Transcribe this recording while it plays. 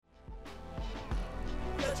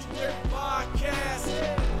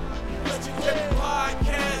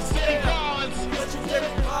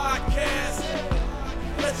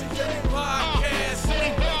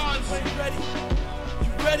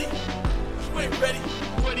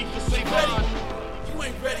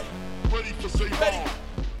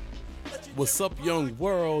What's up, young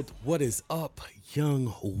world? What is up,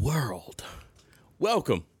 young world?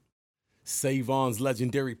 Welcome, Savon's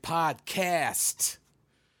Legendary Podcast.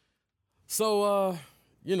 So, I've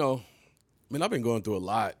been going through a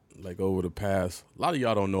lot, over the past. A lot of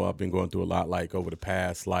y'all don't know I've been going through a lot, over the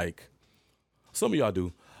past, some of y'all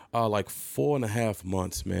do. 4.5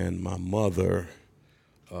 months, man. My mother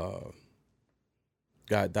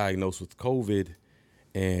got diagnosed with COVID,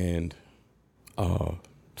 and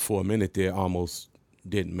for a minute there, almost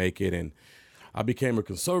didn't make it. And I became a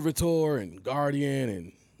conservator and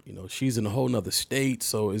guardian, and she's in a whole nother state,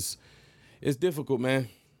 so it's difficult, man.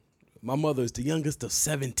 My mother is the youngest of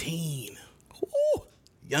 17. Ooh,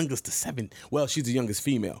 youngest of 7. Well, she's the youngest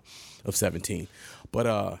female of 17.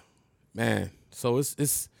 But man, so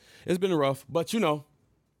it's been rough. But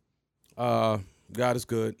God is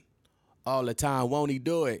good all the time. Won't he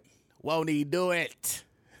do it? Won't he do it?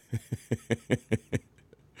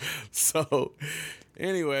 So,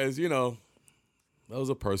 anyways, those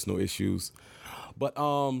are personal issues. But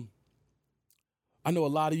I know a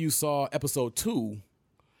lot of you saw episode 2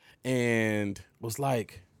 and was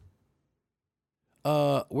like,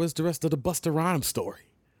 where's the rest of the Busta Rhymes story?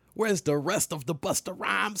 Where's the rest of the Busta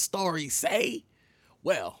Rhymes story, say?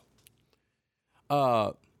 Well,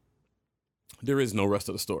 there is no rest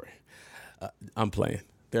of the story. I'm playing.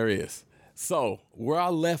 There is. So where I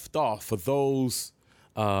left off, for those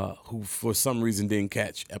who for some reason didn't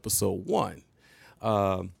catch episode 1,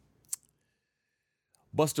 Busta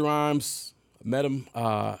Rhymes, met him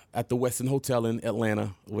at the Westin Hotel in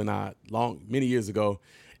Atlanta many years ago,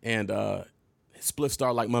 and Spliff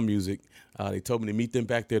Star liked my music. They told me to meet them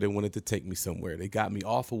back there. They wanted to take me somewhere. They got me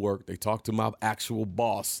off of work. They talked to my actual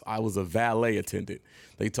boss. I was a valet attendant.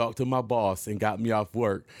 They talked to my boss and got me off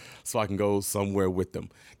work so I can go somewhere with them.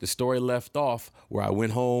 The story left off where I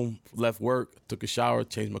went home, left work, took a shower,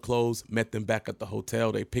 changed my clothes, met them back at the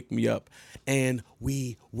hotel. They picked me up, and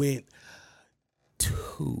we went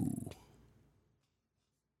to...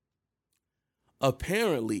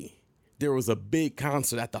 Apparently, there was a big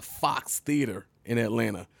concert at the Fox Theater in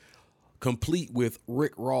Atlanta, complete with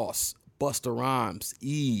Rick Ross, Busta Rhymes,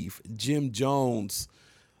 Eve, Jim Jones,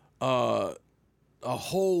 a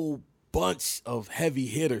whole bunch of heavy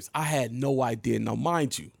hitters. I had no idea. Now,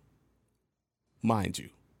 mind you,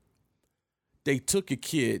 they took a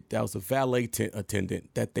kid that was a valet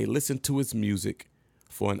attendant that they listened to his music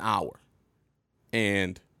for an hour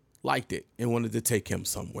and liked it and wanted to take him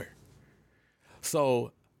somewhere.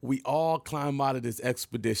 So we all climb out of this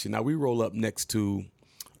expedition. Now we roll up next to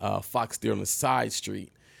Fox Theater on the side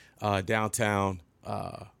street, downtown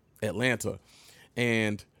Atlanta.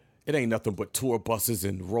 And it ain't nothing but tour buses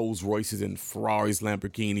and Rolls Royces and Ferraris,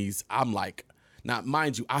 Lamborghinis. I'm like, now,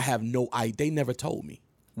 mind you, I have no idea. They never told me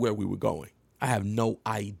where we were going. I have no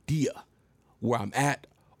idea where I'm at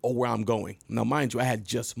or where I'm going. Now, mind you, I had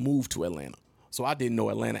just moved to Atlanta, so I didn't know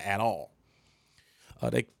Atlanta at all.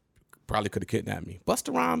 They probably could have kidnapped me.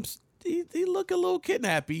 Busta Rhymes, he look a little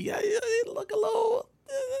kidnappy. He look a little,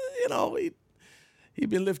 he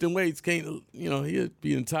been lifting weights. Can't, he'd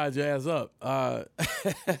be tied your ass up.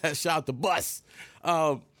 Shout out to Bus.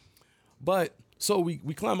 But so we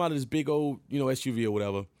climb out of this big old, SUV or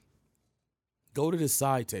whatever, go to this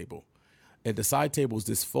side table. And the side table is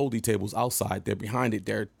this foldy tables outside. They're behind it.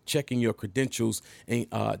 They're checking your credentials and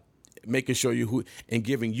making sure and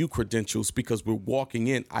giving you credentials, because we're walking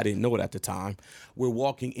in. I didn't know it at the time. We're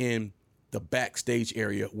walking in the backstage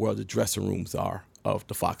area where the dressing rooms are of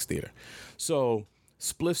the Fox Theater. So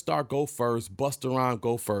Spliff Star go first, Busta Rhymes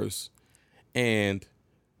go first, and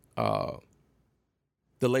the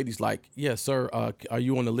lady's like, "Yeah, sir. Are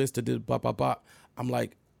you on the list that did blah blah blah?" I'm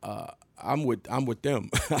like, I'm with them.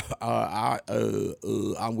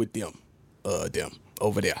 I'm with them. Them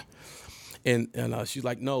over there. And she's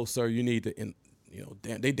like, "No, sir, you need to." And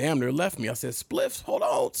they damn near left me. I said, "Spliff, hold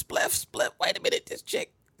on, Spliff. Wait a minute, this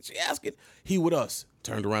chick, she asking." He with us.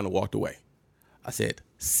 Turned around and walked away. I said,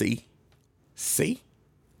 "See,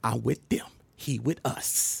 I'm with them. He with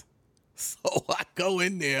us." So I go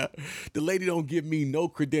in there. The lady don't give me no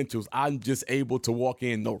credentials. I'm just able to walk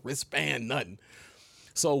in, no wristband, nothing.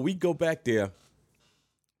 So we go back there.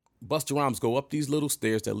 Busta Rhymes go up these little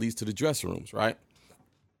stairs that leads to the dressing rooms, right?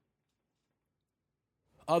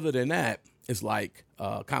 Other than that, it's like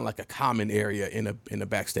kind of like a common area in the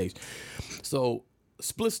backstage. So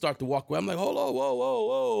Spliff start to walk away. I'm like, hold on,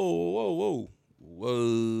 whoa.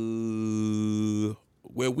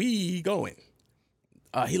 Where we going?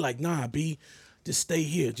 He like, "Nah, B, just stay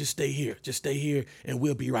here, and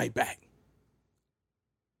we'll be right back."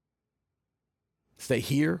 Stay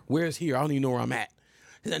here? Where's here? I don't even know where I'm at.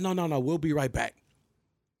 He said, no, we'll be right back.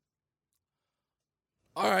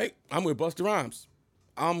 All right, I'm with Busta Rhymes.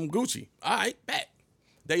 I'm Gucci. All right, bet.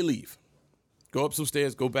 They leave. Go up some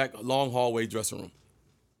stairs, go back, long hallway, dressing room.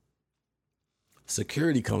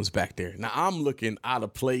 Security comes back there. Now I'm looking out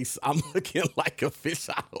of place. I'm looking like a fish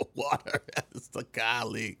out of water as the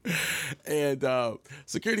colleague. And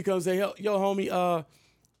security comes and say, yo, homie,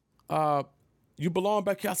 you belong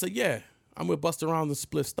back here? I said, yeah, I'm with Busta Rhymes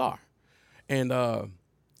and Spliff Star. And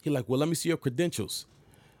he like, well, let me see your credentials.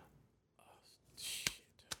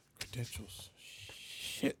 Credentials.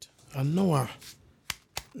 Shit. I know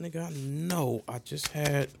I just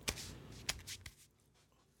had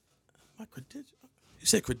my credentials. You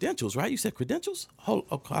said credentials, right? You said credentials? Hold,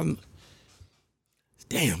 okay.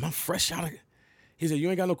 Damn, I'm fresh out of. He said, you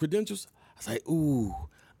ain't got no credentials? I was like, ooh,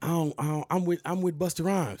 I'm with Busta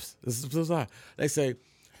Rhymes. They say,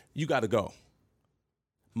 you got to go.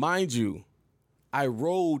 Mind you, I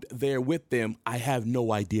rode there with them. I have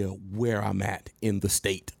no idea where I'm at in the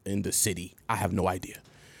state, in the city. I have no idea.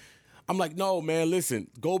 I'm like, no, man, listen,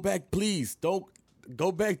 go back, please. Don't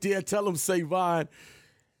go back there. Tell them, Savon.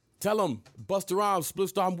 Tell them, Busta Rhymes, Spliff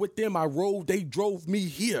Star, I'm with them. I rode, they drove me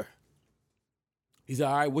here. He said,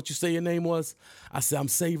 all right, what you say your name was? I said, I'm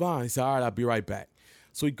Savon. He said, all right, I'll be right back.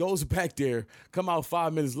 So he goes back there, come out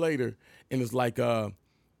 5 minutes later, and it's like, hey,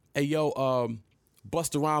 yo,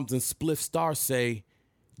 Busta Rhymes and Spliff Star say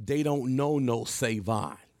they don't know no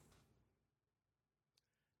Savon.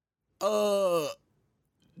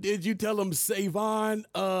 Did you tell him Savon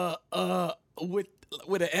with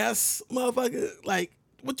an S, motherfucker? Like,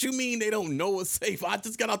 what you mean they don't know a Savon? I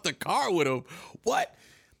just got out the car with him. What?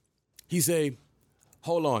 He say,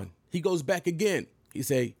 hold on. He goes back again. He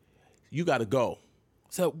say, you gotta go.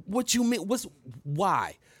 So what you mean?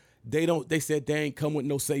 Why? They said they ain't come with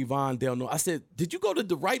no Savon. They don't know. I said, did you go to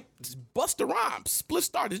the right Busta Rhymes, Spliff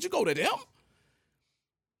Star? Did you go to them?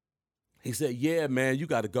 He said, yeah, man, you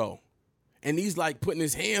gotta go. And he's like putting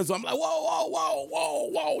his hands on. I'm like, whoa, whoa, whoa, whoa,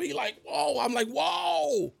 whoa. He like, whoa. I'm like,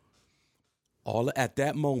 whoa. All at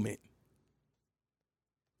that moment,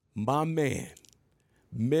 my man,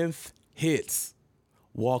 Memph Hits,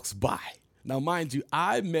 walks by. Now, mind you,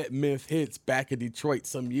 I met Memph Hits back in Detroit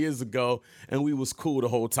some years ago, and we was cool the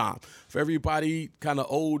whole time. For everybody kind of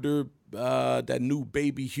older, that new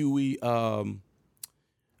Baby Huey,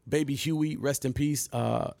 rest in peace,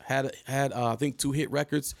 had I think 2 hit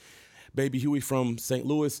records. Baby Huey from St.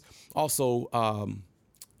 Louis. Also,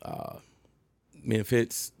 Memph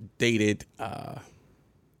Hits dated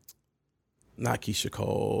not Keisha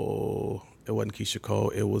Cole. It wasn't Keisha Cole.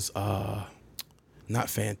 It was not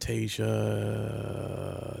Fantasia.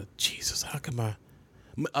 Jesus, how come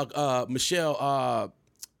Michelle?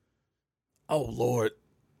 Oh Lord,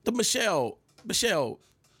 the Michelle.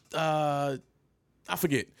 I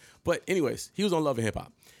forget. But anyways, he was on Love and Hip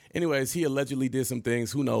Hop. Anyways, he allegedly did some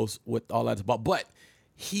things. Who knows what all that's about? But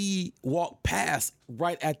he walked past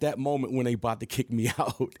right at that moment when they about to kick me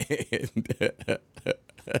out. And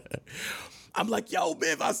I'm like, yo,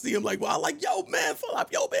 man, I see him like, well, I'm like, yo, man, full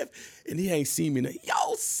up, yo, man. And he ain't seen me.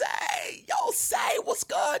 Yo, say, what's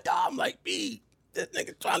good, dog? I'm like, B, this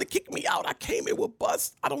nigga trying to kick me out. I came in with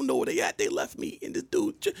Bust. I don't know where they at. They left me. And this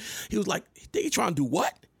dude, he was like, they trying to do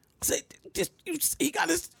what? I said, he got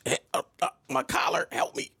his my collar.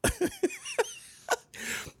 Help me.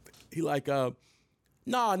 He like,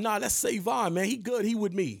 nah, that's Savon, man. He good. He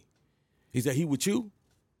with me. He said, he with you?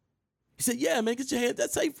 He said, yeah, man, get your hands.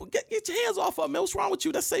 That's safe. Get your hands off of him, man. What's wrong with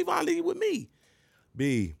you? That's Savon. He with me.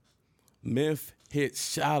 B, Memph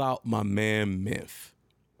Hits. Shout out my man, Memph.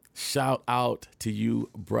 Shout out to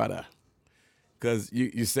you, brother. Because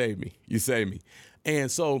you saved me. You saved me.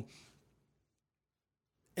 And so,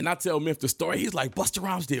 and I tell Memph the story. He's like, Busta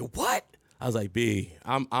Rhymes did what? I was like, B,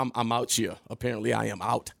 I'm out here. Apparently, I am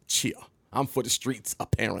out here. I'm for the streets,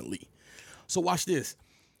 apparently. So watch this.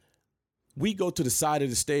 We go to the side of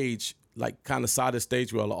the stage, like kind of side of the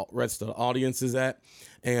stage where the rest of the audience is at.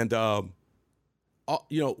 And,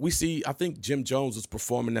 we see, I think Jim Jones was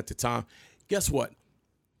performing at the time. Guess what?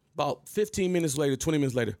 About 15 minutes later, 20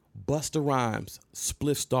 minutes later, Busta Rhymes,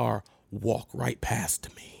 Spliff Star walk right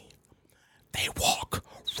past me. They walk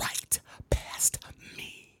right past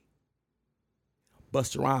me.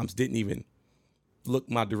 Busta Rhymes didn't even look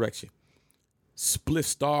my direction. Spliff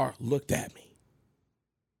Star looked at me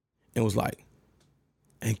and was like,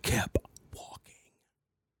 and kept walking.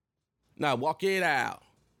 Now walk it out.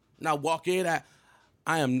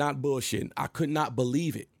 I am not bullshitting. I could not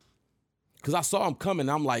believe it. Because I saw him coming.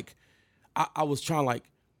 I'm like, I was trying like,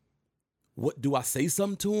 what, do I say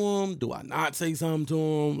something to him? Do I not say something to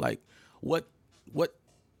him? Like, what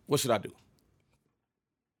should I do?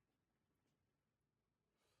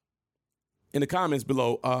 in the comments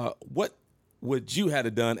below, what would you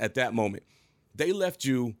have done at that moment? They left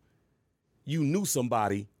you. You knew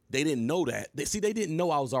somebody. They didn't know that. They didn't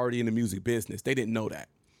know I was already in the music business. They didn't know that.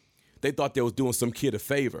 They thought they was doing some kid a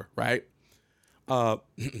favor, right?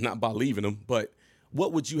 Not by leaving them, but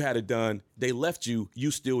what would you have done? They left you.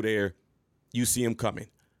 You still there. You see him coming.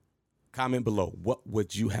 Comment below. What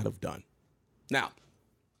would you have done? Now,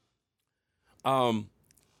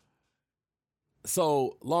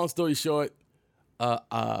 so long story short,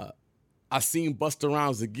 I seen Busta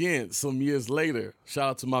Rhymes again some years later. Shout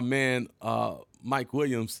out to my man Mike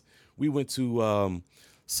Williams. We went to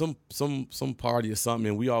some party or something,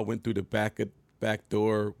 and we all went through the back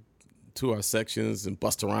door to our sections, and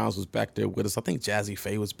Busta Rhymes was back there with us. I think Jazzy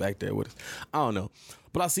Faye was back there with us. I don't know,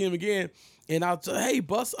 but I see him again, and I say, "Hey,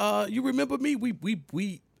 Bus, you remember me?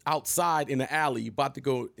 We outside in the alley, about to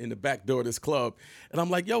go in the back door of this club," and I'm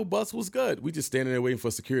like, "Yo, Bus, what's good?" We just standing there waiting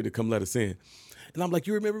for security to come let us in. And I'm like,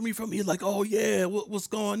 "You remember me from?" He's like, "Oh yeah, what's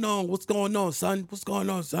going on? What's going on, son? What's going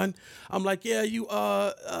on, son?" I'm like, "Yeah, you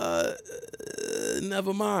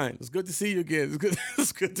never mind. It's good to see you again.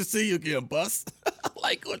 It's good to see you again, Bus."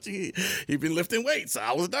 Like, what he been lifting weights. So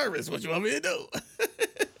I was nervous. What you want me to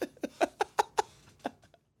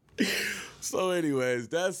do? So anyways,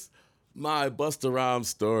 that's my Busta Rhymes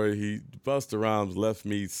story. Busta Rhymes left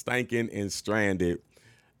me stanking and stranded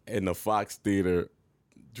in the Fox Theater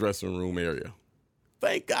dressing room area.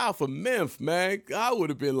 Thank God for Memphis, man. I would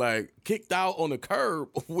have been like kicked out on the curb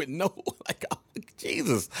with no, like,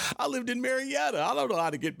 Jesus. I lived in Marietta. I don't know how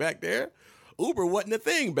to get back there. Uber wasn't a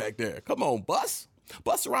thing back there. Come on,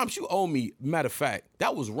 Busta Rhymes, you owe me. Matter of fact,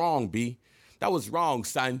 that was wrong, B. That was wrong,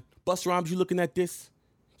 son. Busta Rhymes, you looking at this?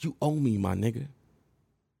 You owe me, my nigga.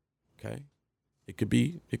 Okay? It could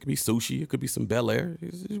be sushi. It could be some Bel Air.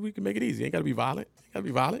 We can make it easy. Ain't got to be violent.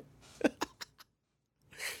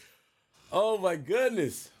 Oh, my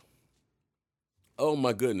goodness. Oh,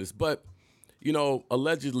 my goodness. But, you know,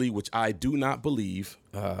 allegedly, which I do not believe,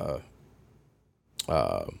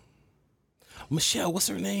 Michelle, what's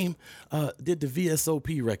her name? Did the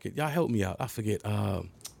VSOP record. Y'all help me out. I forget.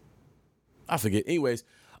 Anyways,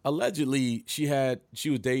 allegedly, she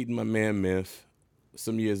was dating my man, Memphis,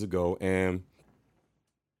 some years ago. And,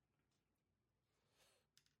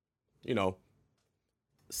 you know,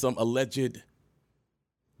 some alleged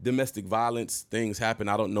domestic violence things happened.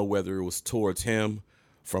 I don't know whether it was towards him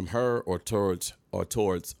from her or towards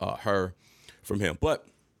her from him. But,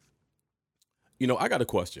 you know, I got a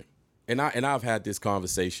question. And I've had this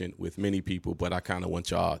conversation with many people, but I kind of want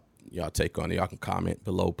y'all take on it. Y'all can comment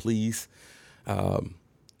below, please.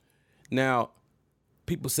 Now,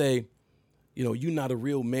 people say, you know, you're not a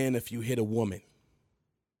real man if you hit a woman.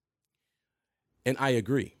 And I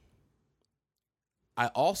agree. I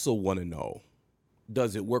also want to know,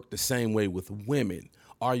 does it work the same way with women?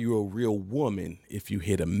 Are you a real woman if you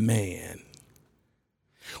hit a man?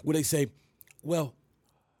 Where they say, well,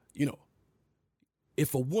 you know,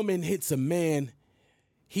 if a woman hits a man,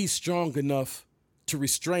 he's strong enough to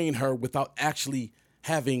restrain her without actually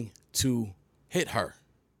having to hit her,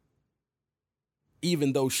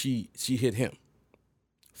 even though she hit him.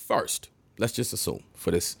 First, let's just assume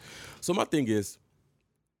for this. So my thing is,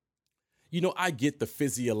 you know, I get the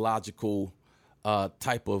physiological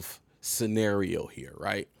type of scenario here,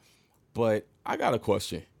 right? But I got a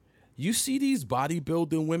question. You see these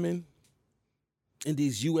bodybuilding women and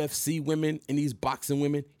these UFC women and these boxing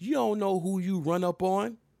women, you don't know who you run up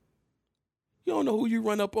on.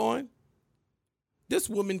 This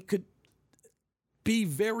woman could be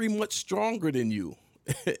very much stronger than you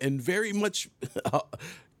and very much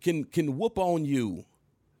can whoop on you.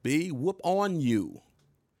 Whoop on you,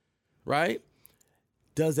 right?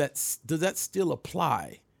 Does that still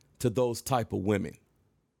apply to those type of women?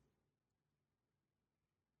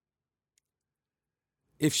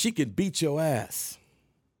 If she can beat your ass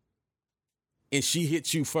and she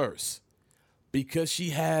hits you first because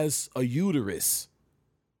she has a uterus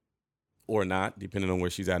or not, depending on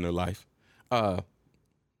where she's at in her life,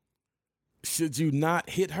 should you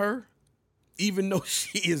not hit her even though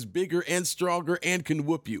she is bigger and stronger and can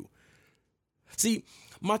whoop you? See,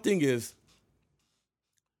 my thing is,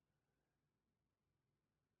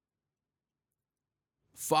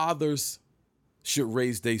 fathers should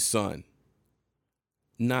raise their son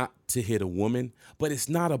not to hit a woman, but it's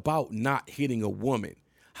not about not hitting a woman.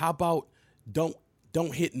 How about don't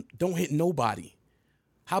hit nobody?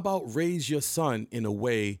 How about raise your son in a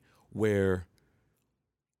way where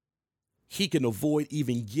he can avoid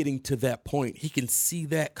even getting to that point? He can see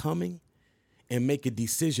that coming and make a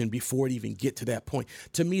decision before it even get to that point.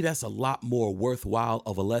 To me, that's a lot more worthwhile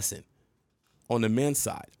of a lesson on the men's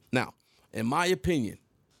side. Now, in my opinion,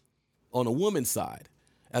 on a woman's side,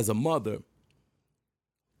 as a mother,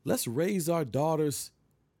 let's raise our daughters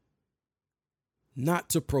not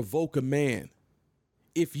to provoke a man.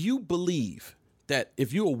 If you believe that,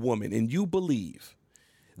 if you're a woman and you believe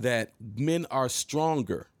that men are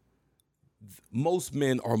stronger, most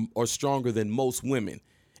men are stronger than most women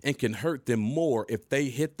and can hurt them more if they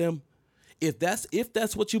hit them, if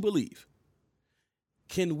that's what you believe,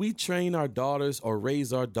 can we train our daughters or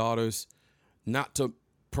raise our daughters not to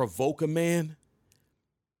provoke a man?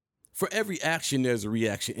 For every action, there's a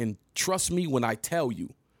reaction. And trust me when I tell you,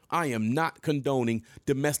 I am not condoning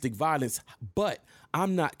domestic violence, but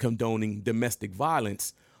I'm not condoning domestic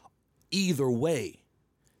violence either way.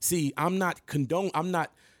 See, I'm not condoning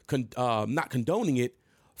it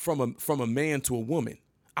from a man to a woman.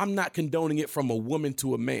 I'm not condoning it from a woman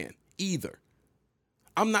to a man either.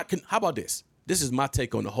 How about this? This is my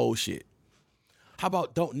take on the whole shit. How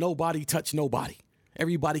about don't nobody touch nobody?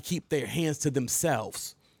 Everybody keep their hands to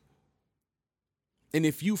themselves. And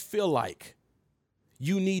if you feel like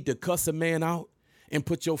you need to cuss a man out and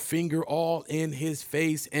put your finger all in his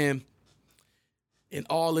face and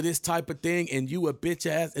all of this type of thing, and you a bitch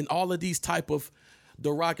ass and all of these type of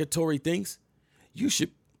derogatory things, you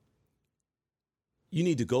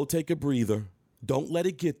need to go take a breather. Don't let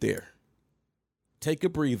it get there. Take a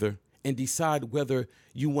breather and decide whether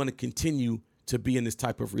you want to continue to be in this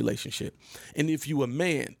type of relationship. And if you a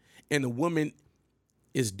man and a woman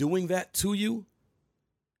is doing that to you,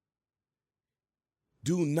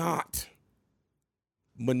 do not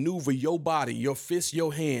maneuver your body, your fists,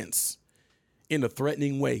 your hands in a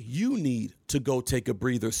threatening way. You need to go take a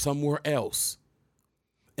breather somewhere else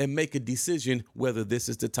and make a decision whether this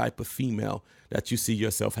is the type of female that you see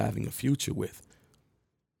yourself having a future with.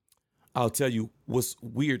 I'll tell you what's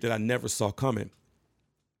weird that I never saw coming.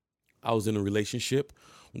 I was in a relationship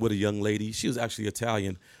with a young lady. She was actually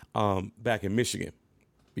Italian, back in Michigan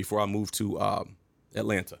before I moved to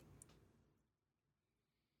Atlanta.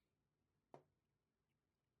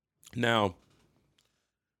 Now,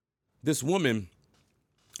 this woman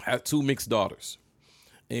had 2 mixed daughters,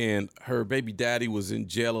 and her baby daddy was in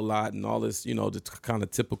jail a lot and all this, the kind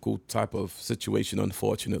of typical type of situation,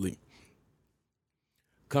 unfortunately.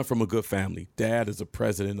 Come from a good family. Dad is a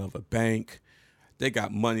president of a bank. They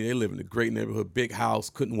got money. They live in a great neighborhood, big house,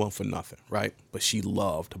 couldn't want for nothing, right? But she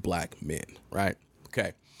loved black men, right?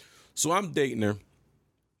 Okay. So I'm dating her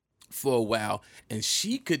for a while, and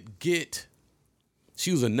she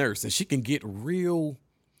was a nurse, and she can get real,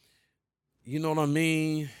 you know what I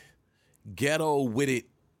mean, ghetto with it.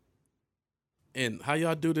 And how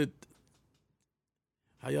y'all do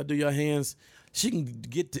your hands? She can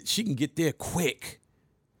get there quick.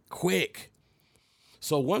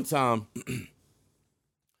 So one time,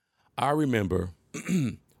 I remember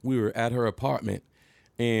we were at her apartment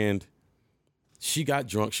and she got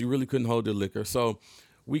drunk. She really couldn't hold the liquor. So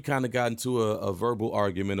we kind of got into a verbal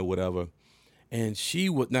argument or whatever. And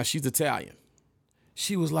now she's Italian.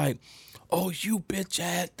 She was like, "Oh, you bitch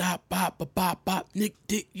ass, da bop, bop, bop, bop, Nick,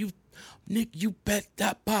 dick, Nick, you bet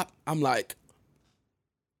that pop." I'm like,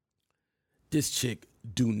 this chick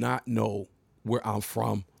do not know where I'm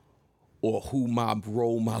from or who my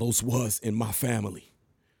role models was in my family.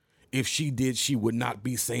 If she did, she would not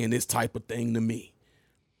be saying this type of thing to me.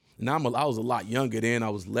 Now I was a lot younger then. I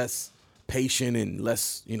was less patient and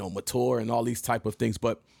less, mature and all these type of things.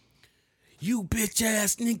 But you bitch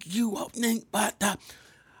ass nigga, you up nigga, but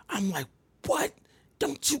I'm like, what?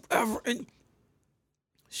 Don't you ever? And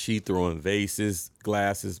she throwing vases,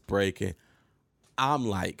 glasses breaking. I'm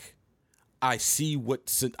like, I see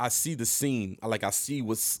the scene. Like, I see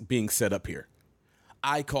what's being set up here.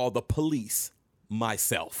 I call the police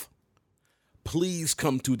myself. Please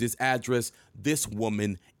come to this address. This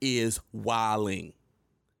woman is wilding.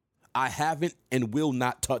 I haven't and will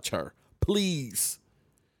not touch her. Please.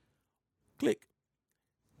 Click.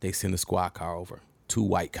 They send a squad car over. 2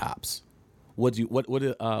 white cops. What did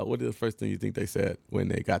the first thing you think they said when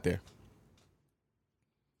they got there?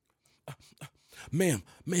 Ma'am.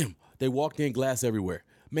 They walked in, glass everywhere.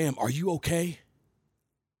 "Ma'am, are you okay?"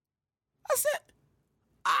 I said,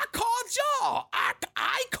 I called y'all.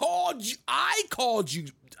 I called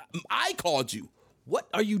you. What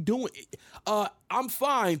are you doing? I'm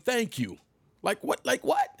fine, thank you. Like what?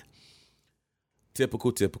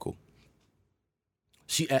 Typical.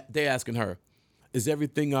 They asking her, "Is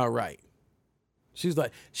everything all right?" She's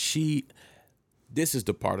like, this is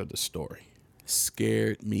the part of the story.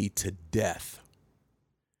 Scared me to death.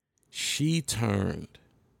 She turned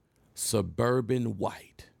suburban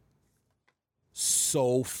white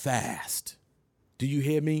so fast. Do you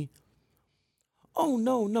hear me? Oh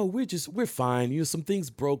no, we're fine. Some things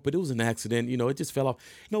broke, but it was an accident. It just fell off.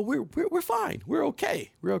 No, we're fine. We're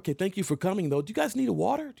okay. We're okay. Thank you for coming though. Do you guys need a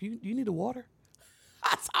water? Do you need a water?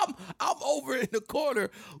 I'm over in the corner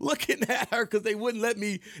looking at her because they wouldn't let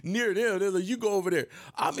me near them. They're like, you go over there.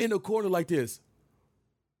 I'm in the corner like this.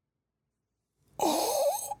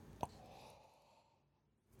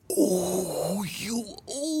 Oh,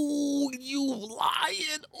 you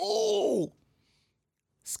lying. Oh,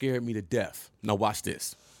 scared me to death. Now watch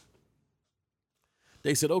this.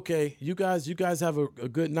 They said, okay, you guys have a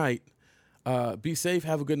good night. Be safe.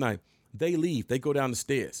 Have a good night. They leave. They go down the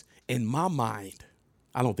stairs. In my mind,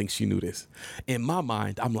 I don't think she knew this. In my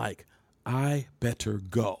mind, I'm like, I better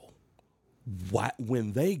go.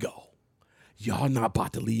 When they go, y'all not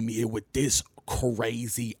about to leave me here with this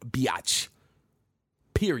crazy biatch.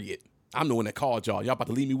 Period. I'm the one that called y'all. Y'all about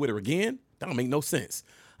to leave me with her again? That don't make no sense.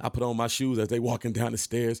 I put on my shoes as they walking down the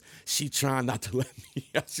stairs. She trying not to let me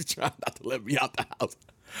out. She trying not to let me out the house.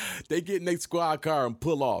 They get in their squad car and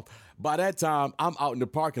pull off. By that time, I'm out in the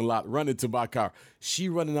parking lot running to my car. She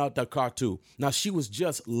running out that car too. Now, she was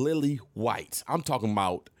just lily white. I'm talking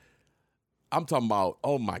about,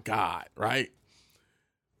 oh my God, right?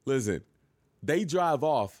 Listen, they drive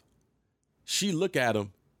off. She look at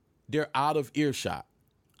them. They're out of earshot.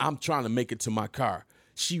 I'm trying to make it to my car.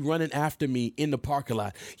 She running after me in the parking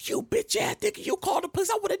lot. You bitch ass nigga, you called the police.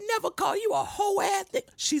 I would have never called you a hoe ass nigga.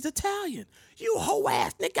 She's Italian. You hoe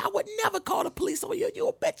ass nigga. I would never call the police on you. You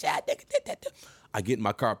a bitch ass nigga. I get in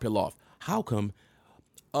my car, peel off. How come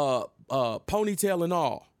ponytail and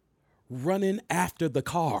all running after the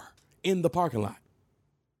car in the parking lot?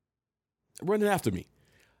 Running after me.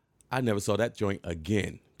 I never saw that joint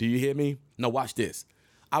again. Do you hear me? Now watch this.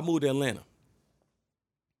 I moved to Atlanta.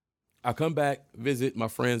 I come back, visit my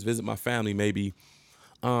friends, visit my family maybe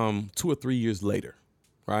 2 or 3 years later,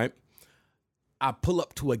 right? I pull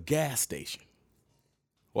up to a gas station.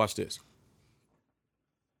 Watch this.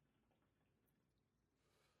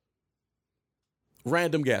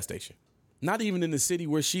 Random gas station. Not even in the city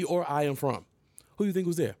where she or I am from. Who do you think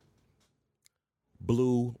was there?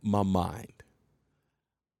 Blew my mind.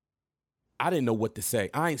 I didn't know what to say.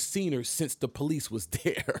 I ain't seen her since the police was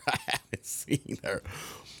there. I haven't seen her.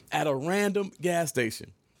 At a random gas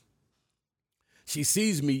station. She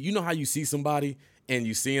sees me. You know how you see somebody and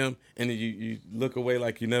you see them and then you look away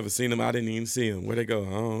like you never seen them. I didn't even see them. Where'd they go?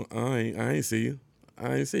 Oh, I ain't see you.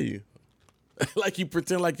 I ain't see you. Like you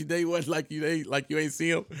pretend like they was like you ain't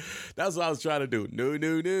see them. That's what I was trying to do. No.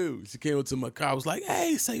 She came up to my car. I was like,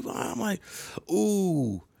 hey, Savon. I'm like,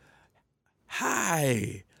 ooh,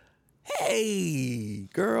 hi, hey,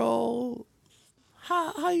 girl.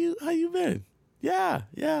 How you been? Yeah.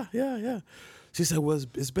 She said, well,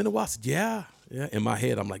 it's been a while. I said, yeah. In my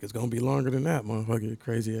head, I'm like, it's going to be longer than that, motherfucker.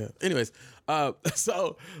 Crazy ass. Anyways,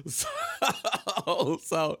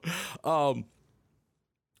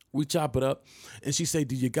 we chop it up. And she said,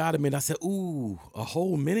 do you got a minute? I said, ooh, a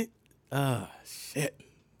whole minute? Shit.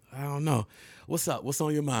 I don't know. What's up? What's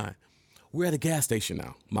on your mind? We're at a gas station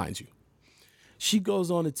now, mind you. She goes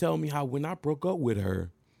on to tell me how when I broke up with her,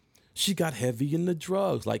 she got heavy in the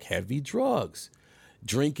drugs, like heavy drugs,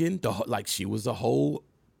 drinking, like she was a whole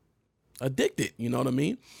addicted, you know what I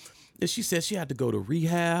mean? And she said she had to go to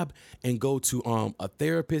rehab and go to a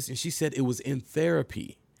therapist. And she said it was in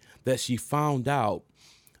therapy that she found out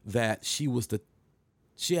that she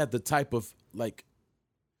had the type of like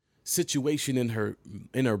situation in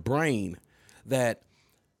her brain that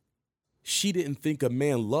she didn't think a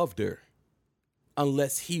man loved her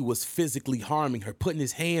unless he was physically harming her, putting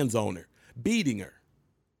his hands on her, beating her.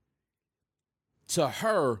 To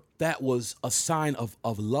her, that was a sign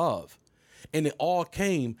of love. And it all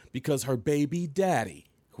came because her baby daddy,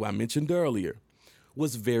 who I mentioned earlier,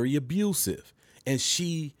 was very abusive. And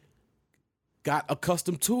she got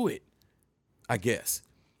accustomed to it, I guess.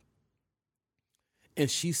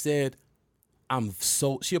 And she said,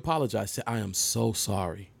 she apologized, said, I am so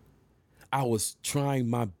sorry. I was trying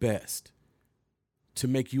my best to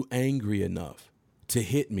make you angry enough to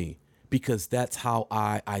hit me because that's how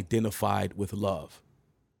I identified with love.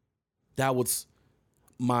 That was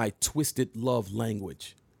my twisted love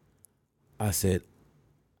language. I said,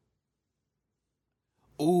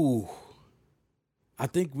 ooh, I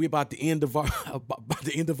think we're about the end of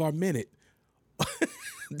our minute.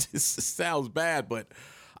 This sounds bad, but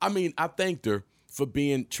I mean, I thanked her for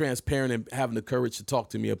being transparent and having the courage to talk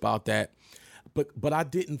to me about that. But I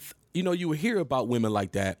didn't, you would hear about women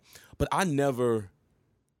like that, but I never,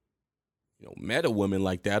 met a woman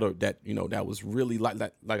like that or that, that was really like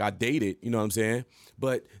I dated, you know what I'm saying?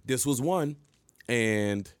 But this was one,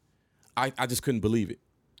 and I just couldn't believe it.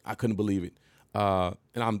 I couldn't believe it.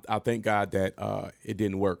 And I thank God that it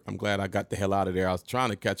didn't work. I'm glad I got the hell out of there. I was trying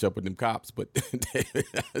to catch up with them cops, but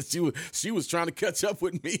she was trying to catch up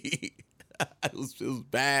with me. It was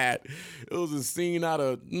bad. It was a scene out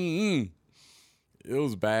of It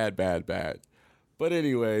was bad, bad, bad. But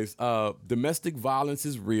anyways, domestic violence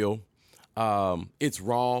is real. It's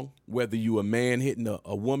wrong whether you a man hitting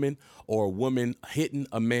a woman or a woman hitting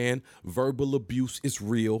a man. Verbal abuse is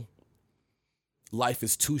real. Life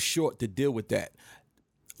is too short to deal with that.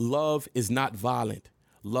 Love is not violent.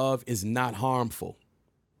 Love is not harmful.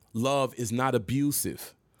 Love is not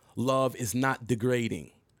abusive. Love is not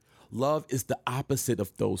degrading. Love is the opposite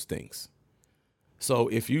of those things. So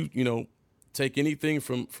if you take anything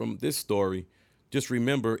from this story, just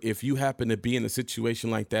remember, if you happen to be in a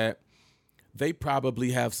situation like that, they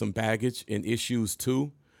probably have some baggage and issues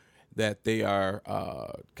too, that they are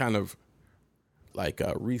kind of like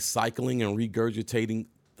recycling and regurgitating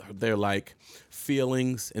their like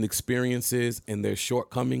feelings and experiences and their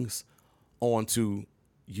shortcomings onto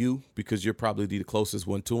you because you're probably the closest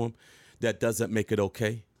one to them. That doesn't make it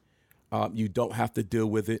okay. You don't have to deal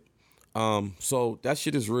with it. So that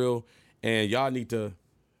shit is real, and y'all need to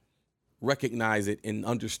recognize it and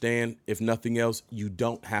understand, if nothing else, you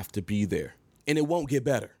don't have to be there, and it won't get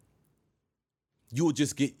better. You will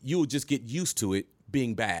just get used to it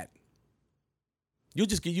being bad. You'll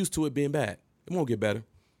just get used to it being bad. It won't get better.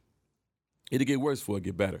 It'll get worse before it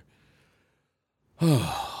get better.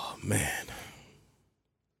 Oh, man.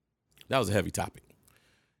 That was a heavy topic.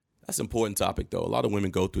 That's an important topic, though. A lot of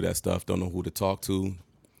women go through that stuff, don't know who to talk to.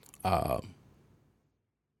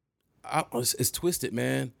 It's twisted,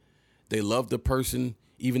 man. They love the person,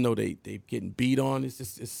 even though they getting beat on. It's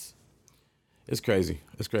just, it's crazy.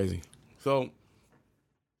 It's crazy. So,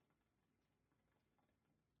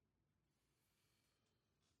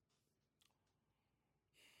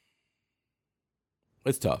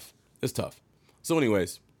 it's tough. It's tough. So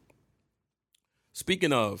anyways,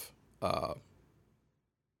 speaking of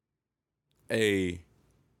a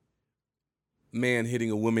man hitting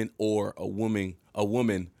a woman or a woman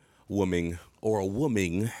wanting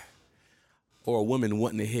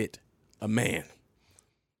to hit a man.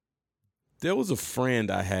 There was a friend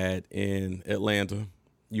I had in Atlanta.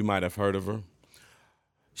 You might have heard of her.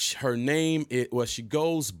 Her name, she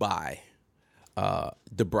goes by Da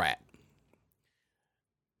Brat.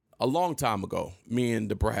 A long time ago, me and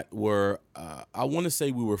Da Brat were, I want to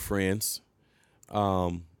say we were friends,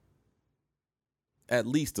 at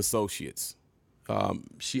least associates.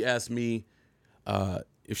 She asked me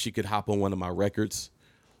if she could hop on one of my records.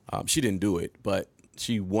 She didn't do it, but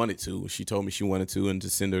she wanted to. She told me she wanted to, and to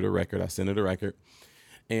send her the record. I sent her the record,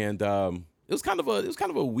 and it was kind of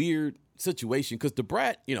a weird situation because Da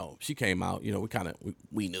Brat, she came out.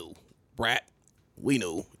 We knew Brat. We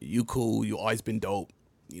knew you cool. You always been dope.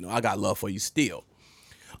 I got love for you still.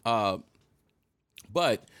 But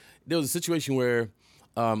there was a situation where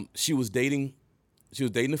she was dating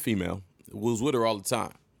a female, was with her all the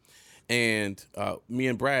time. And me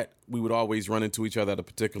and Brat, we would always run into each other at a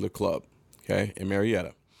particular club, okay, in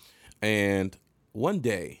Marietta. And one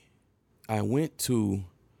day I went to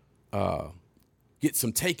get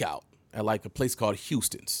some takeout at like a place called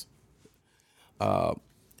Houston's.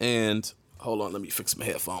 And hold on, let me fix my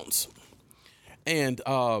headphones. And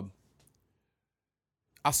I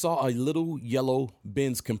saw a little yellow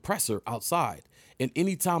Benz compressor outside. And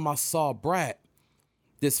anytime I saw Brat,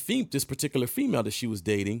 this particular female that she was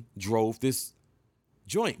dating drove this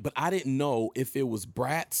joint. But I didn't know if it was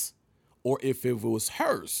Brat's or if it was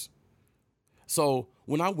hers. So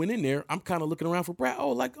when I went in there, I'm kind of looking around for Brat.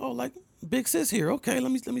 Oh, like big sis here. Okay,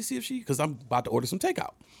 let me see if because I'm about to order some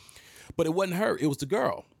takeout. But it wasn't her. It was the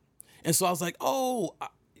girl. And so I was like, oh,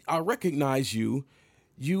 I recognize you.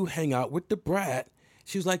 You hang out with Da Brat.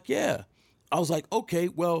 She was like, yeah. I was like, okay,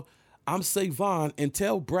 well, I'm Savon, and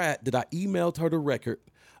tell Brat that I emailed her the record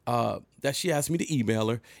that she asked me to email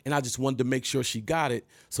her, and I just wanted to make sure she got it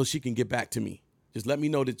so she can get back to me. Just let me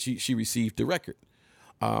know that she received the record.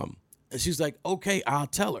 And she's like, okay, I'll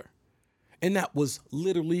tell her. And that was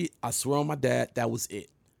literally, I swear on my dad, that was it,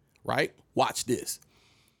 right? Watch this.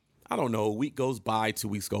 I don't know, a week goes by, 2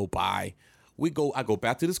 weeks go by. I go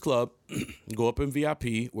back to this club, go up in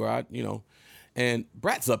VIP where and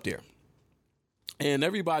Brat's up there. And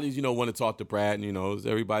everybody's, want to talk to Brat, and,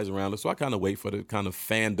 everybody's around us. So I kind of wait for the kind of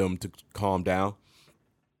fandom to calm down.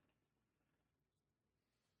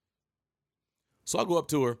 So I go up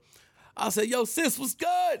to her. I say, yo, sis, what's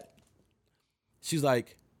good? She's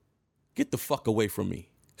like, get the fuck away from me.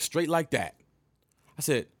 Straight like that. I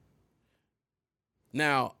said,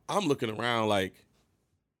 now I'm looking around like,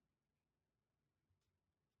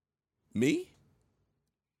 me?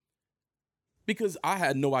 because I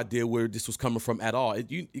had no idea where this was coming from at all.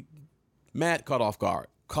 Mad caught off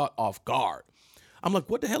guard. I'm like,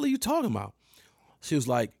 what the hell are you talking about? She was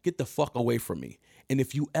like, get the fuck away from me. And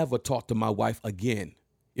if you ever talk to my wife again,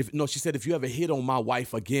 she said, if you ever hit on my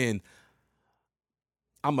wife again,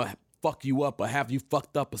 I'm going to fuck you up or have you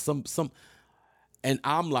fucked up or some. And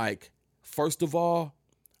I'm like, first of all,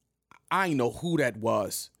 I ain't know who that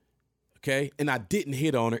was. Okay. And I didn't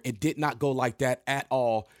hit on her. It did not go like that at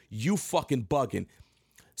all. You fucking bugging.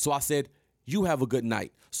 So I said, you have a good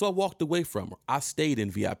night. So I walked away from her. I stayed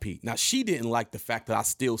in VIP. Now, she didn't like the fact that I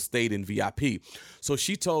still stayed in VIP. So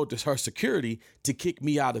she told her security to kick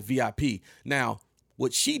me out of VIP. Now,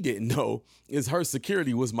 what she didn't know is her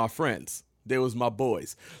security was my friends. They was my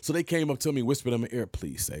boys. So they came up to me, whispered in my ear,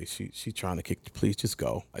 please say, she trying to kick you. Please just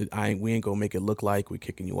go. We ain't gonna make it look like we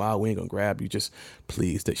kicking you out. We ain't gonna grab you. Just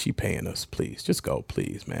please, that she paying us. Please, just go,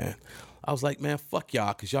 please, man. I was like, man, fuck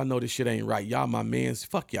y'all, because y'all know this shit ain't right. Y'all my mans.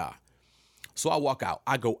 Fuck y'all. So I walk out.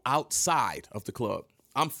 I go outside of the club.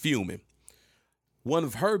 I'm fuming. One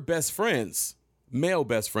of her best friends, male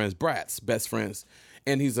best friends, Brat's best friends,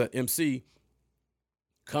 and he's a MC,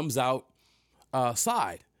 comes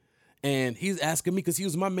outside. And he's asking me, because he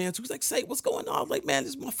was my man, so he's like, say, what's going on? I was like, man,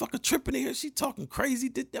 this motherfucker tripping in here. She talking crazy.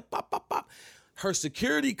 Did that, pop, pop, pop. Her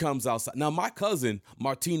security comes outside. Now, my cousin,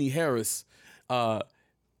 Martini Harris,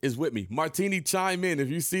 is with me. Martini, chime in. If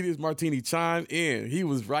you see this, Martini, chime in. He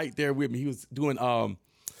was right there with me. He was doing, I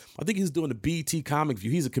think he was doing the BET Comic View.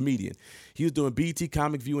 He's a comedian. He was doing BET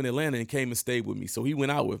Comic View in Atlanta and came and stayed with me. So he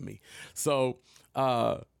went out with me. So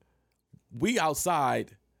we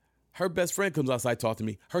outside. Her best friend comes outside, talk to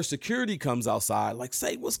me. Her security comes outside, like,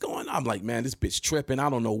 say, what's going on? I'm like, man, this bitch tripping. I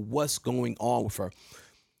don't know what's going on with her.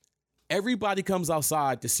 Everybody comes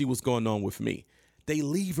outside to see what's going on with me. They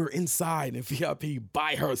leave her inside in VIP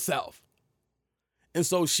by herself. And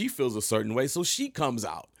so she feels a certain way. So she comes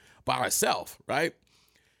out by herself, right?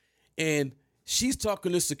 And she's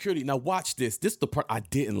talking to security. Now watch this. This is the part I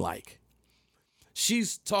didn't like.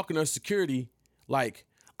 She's talking to her security like,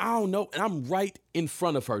 I don't know, and I'm right in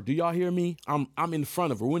front of her. Do y'all hear me? I'm in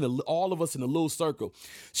front of her. We're all of us in a little circle.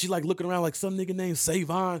 She's like looking around like some nigga named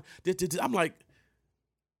Savon. I'm like,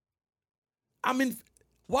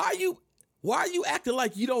 why are you acting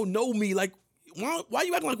like you don't know me? Like, why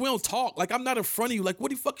you acting like we don't talk? Like, I'm not in front of you. Like, what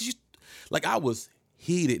the fuck is you? Like, I was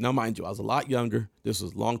heated. Now, mind you, I was a lot younger. This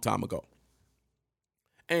was a long time ago.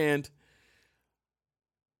 And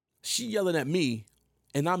she yelling at me,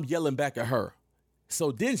 and I'm yelling back at her.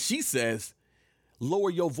 So then she says, lower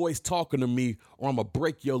your voice talking to me or I'm going to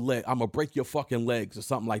break your leg. I'm going to break your fucking legs or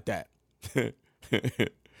something like that.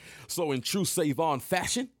 So in true Savon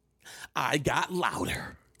fashion, I got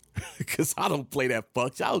louder because I don't play that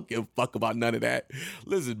fuck. I don't give a fuck about none of that.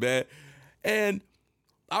 Listen, man. And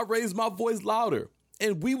I raised my voice louder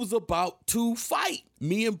and we was about to fight,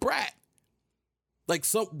 me and Brat. Like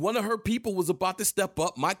one of her people was about to step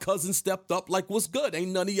up. My cousin stepped up like, what's good?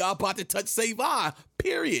 Ain't none of y'all about to touch Savon,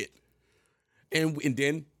 period. And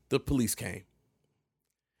then the police came.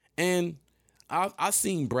 And I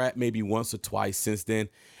seen Brat maybe once or twice since then.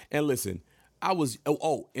 And listen,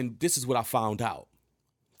 and this is what I found out.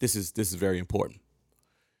 This is very important.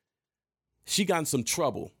 She got in some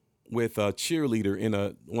trouble with a cheerleader in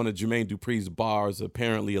one of Jermaine Dupri's bars,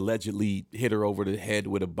 apparently allegedly hit her over the head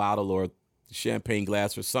with a bottle or champagne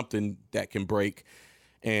glass or something that can break,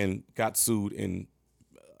 and got sued and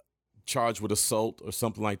charged with assault or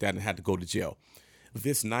something like that and had to go to jail.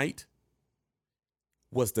 This night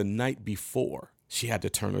was the night before she had to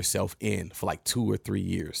turn herself in for like 2 or 3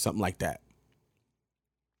 years, something like that.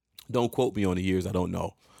 Don't quote me on the years, I don't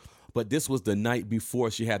know. But this was the night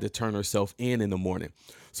before she had to turn herself in the morning.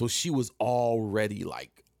 So she was already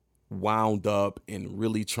like wound up and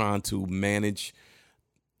really trying to manage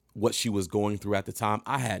what she was going through at the time.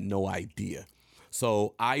 I had no idea.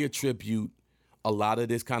 So I attribute a lot of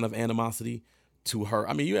this kind of animosity to her.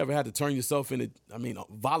 I mean, you ever had to turn yourself in,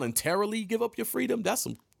 voluntarily give up your freedom? That's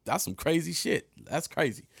some crazy shit. That's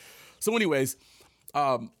crazy. So anyways,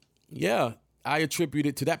 yeah, I attribute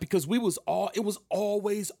it to that because it was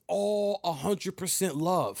always all 100%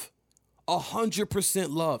 love.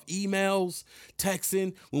 100% love. Emails,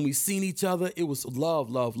 texting, when we seen each other, it was love,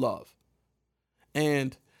 love, love.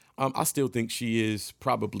 And I still think she's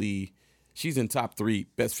in top 3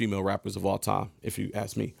 best female rappers of all time, if you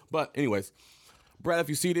ask me. But anyways, Brad, if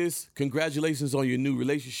you see this, congratulations on your new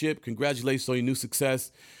relationship. Congratulations on your new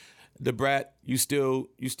success. The Brat, you still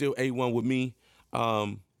A1 with me.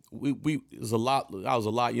 I was a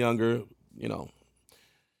lot younger,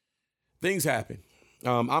 Things happen.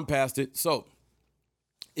 I'm past it. So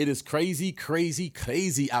It is crazy, crazy,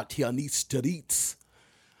 crazy out here on these streets.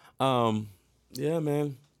 Yeah,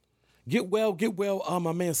 man. Get well.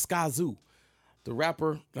 My man Skyzoo, the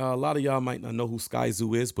rapper. A lot of y'all might not know who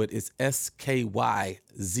Skyzoo is, but it's SKYZOO.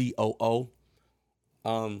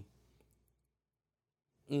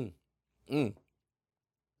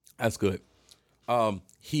 That's good.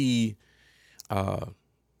 He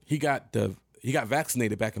got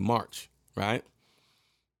vaccinated back in March, right?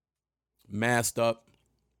 Masked up,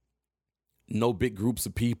 no big groups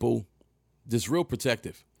of people, just real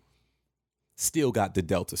protective. Still got the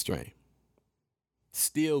Delta strain.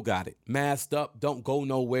 Still got it. Masked up, don't go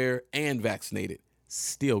nowhere, and vaccinated.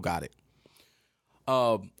 Still got it.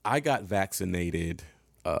 I got vaccinated.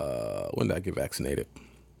 When did I get vaccinated?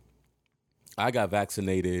 I got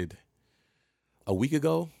vaccinated a week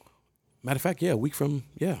ago. Matter of fact, a week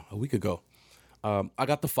ago. I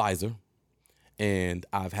got the Pfizer, and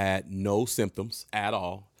I've had no symptoms at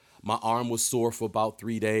all. My arm was sore for about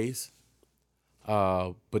 3 days,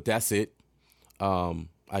 but that's it.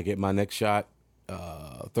 I get my next shot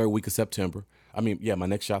third week of September. My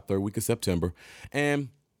next shot third week of September, and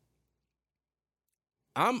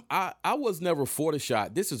I was never for the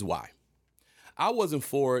shot. This is why. I wasn't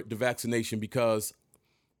for the vaccination because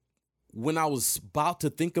when I was about to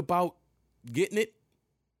think about getting it,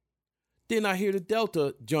 then I hear the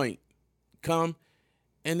Delta joint come,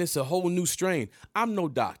 and it's a whole new strain. I'm no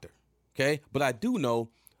doctor, okay? But I do know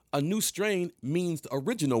a new strain means the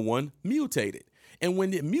original one mutated. And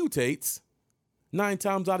when it mutates, 9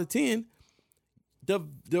 times out of 10, the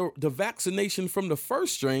vaccination from the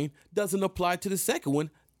first strain doesn't apply to the second one.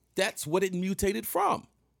 That's what it mutated from.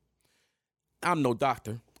 I'm no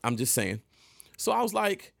doctor. I'm just saying. So I was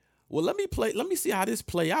like, well, let me see how this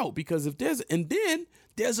play out, because then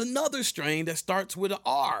there's another strain that starts with an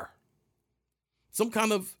R. Some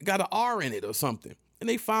kind of got an R in it or something. And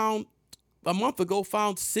they found a month ago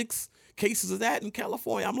 6 cases of that in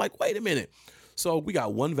California. I'm like, wait a minute. So we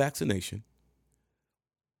got 1 vaccination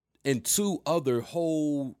and 2 other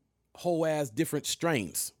whole ass different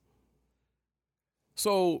strains.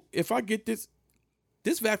 So if I get this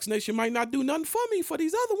vaccination might not do nothing for me for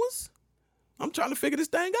these other ones. I'm trying to figure this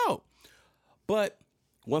thing out. But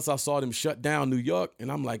once I saw them shut down New York,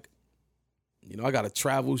 and I'm like, I got a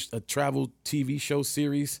travel TV show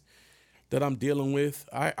series that I'm dealing with.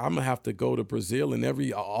 I'm gonna have to go to Brazil and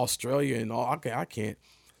Australia and all. I can't.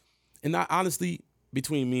 And I honestly,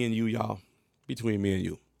 between me and you, y'all,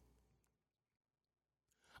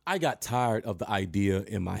 I got tired of the idea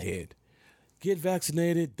in my head. Get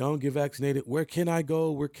vaccinated, don't get vaccinated. Where can I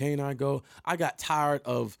go? Where can't I go? I got tired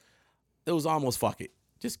of, it was almost fuck it.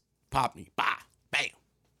 Just pop me. Bah, bam,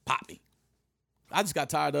 pop me. I just got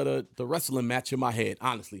tired of the wrestling match in my head,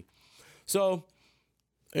 honestly. So,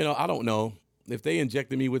 I don't know. If they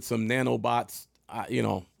injected me with some nanobots,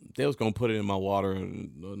 they was going to put it in my water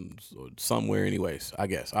and somewhere anyways, I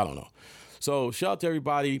guess. I don't know. So shout out to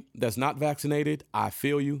everybody that's not vaccinated. I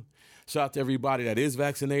feel you. Shout out to everybody that is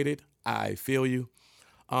vaccinated. I feel you.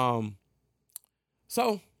 So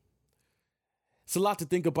it's a lot to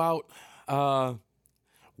think about.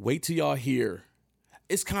 Wait till y'all hear.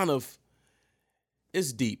 It's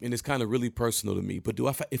deep and it's kind of really personal to me. But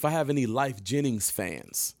if I have any Lyfe Jennings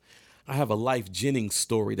fans, I have a Lyfe Jennings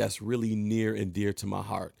story that's really near and dear to my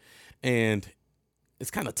heart. And it's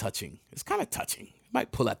kind of touching. It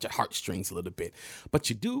might pull out your heartstrings a little bit. But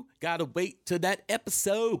you do got to wait till that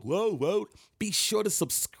episode. Whoa. Be sure to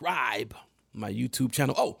subscribe my YouTube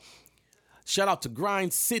channel. Oh, shout out to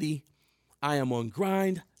Grind City. I am on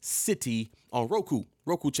Grind City on Roku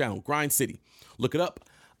channel, Grind City. Look it up.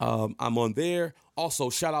 I'm on there. Also,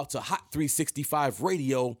 shout out to Hot 365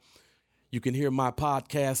 Radio. You can hear my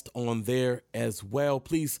podcast on there as well.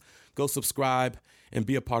 Please go subscribe and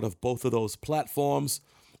be a part of both of those platforms.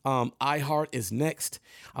 iHeart is next.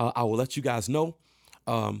 I will let you guys know.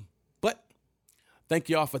 But thank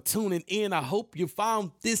y'all for tuning in. I hope you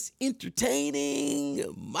found this entertaining.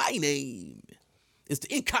 My name is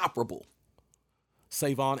the incomparable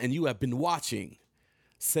Savon, and you have been watching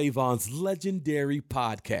Savon's legendary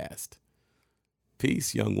podcast.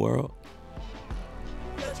 Peace, young world.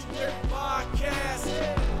 Legendary podcast.